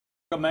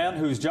A man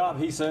whose job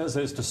he says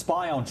is to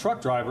spy on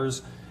truck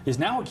drivers is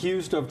now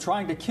accused of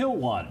trying to kill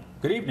one.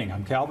 Good evening,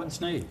 I'm Calvin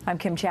Sneed. I'm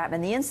Kim Chapman.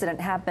 The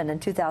incident happened in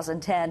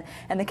 2010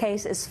 and the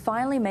case is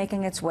finally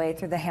making its way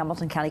through the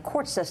Hamilton County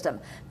court system.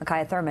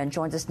 Mikaya Thurmond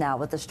joins us now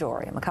with the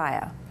story.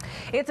 Mikaya.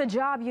 It's a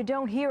job you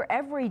don't hear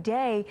every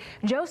day.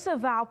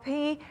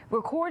 Joseph.Volpe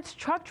records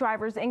truck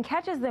drivers and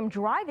catches them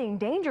driving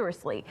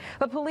dangerously.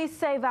 But police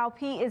say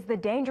Volpe is the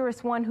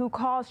dangerous one who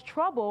caused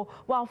trouble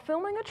while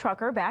filming a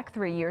trucker back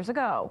 3 years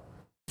ago.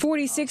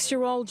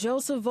 46-year-old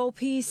Joseph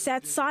Volpe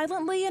sat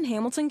silently in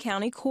Hamilton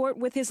County Court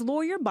with his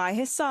lawyer by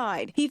his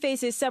side. He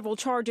faces several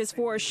charges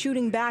for a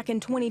shooting back in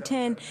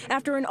 2010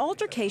 after an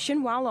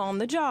altercation while on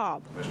the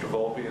job. Mr.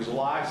 Volpe is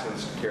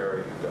licensed to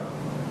carry a gun.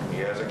 He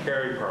has a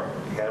carry permit.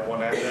 He had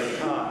one at that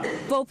time.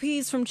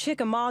 Volpe's from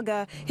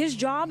Chickamauga. His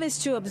job is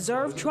to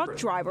observe truck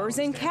drivers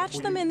and catch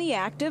them in the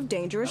act of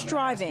dangerous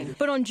driving.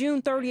 But on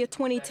June 30th,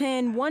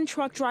 2010, one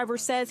truck driver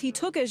says he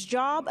took his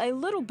job a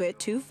little bit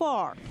too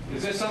far.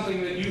 Is this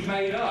something that you've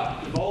made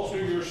up to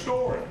bolster your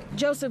story?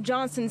 Joseph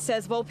Johnston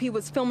says Volpe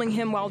was filming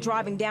him while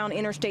driving down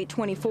Interstate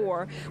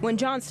 24. When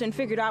Johnston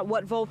figured out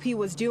what Volpe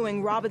was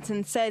doing,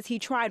 Robinson says he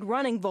tried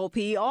running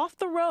Volpe off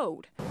the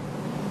road.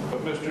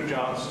 But Mr.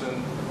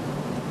 Johnston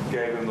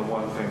gave him the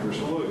one-finger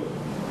salute.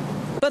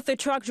 But the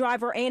truck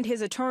driver and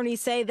his attorney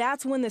say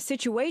that's when the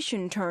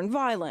situation turned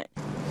violent.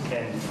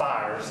 And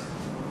fires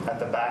at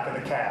the back of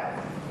the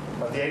cab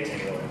of the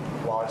 18-wheeler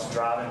while it's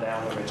driving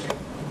down the ridge.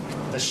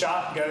 The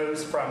shot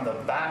goes from the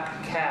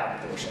back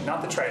cab portion,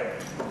 not the trailer,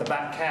 the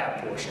back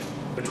cab portion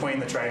between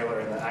the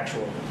trailer and the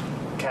actual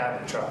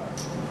cab of the truck,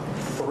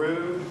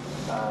 through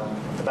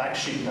the back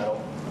sheet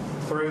metal,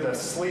 through the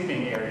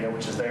sleeping area,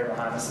 which is there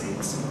behind the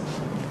seats,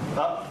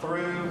 up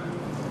through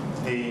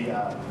the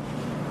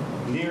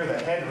near the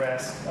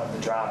headrest of the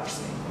driver's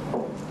seat.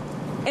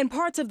 And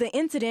parts of the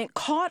incident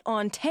caught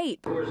on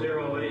tape.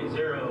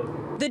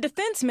 4080. The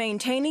defense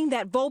maintaining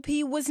that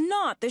Volpe was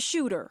not the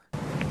shooter.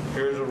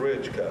 Here's a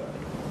ridge cut.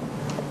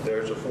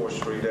 There's a 4th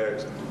Street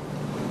exit.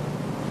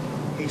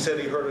 He said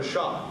he heard a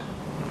shot.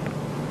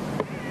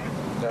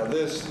 Now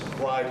this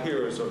right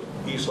here is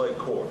East Lake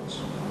Courts,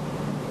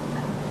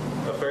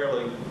 a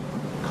fairly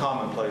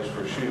common place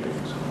for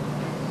shootings.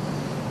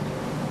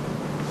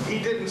 He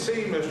didn't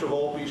see Mr.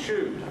 Volpe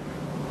shoot.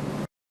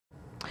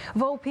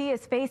 Volpe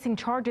is facing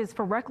charges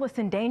for reckless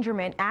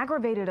endangerment,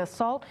 aggravated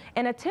assault,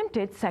 and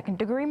attempted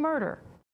second-degree murder.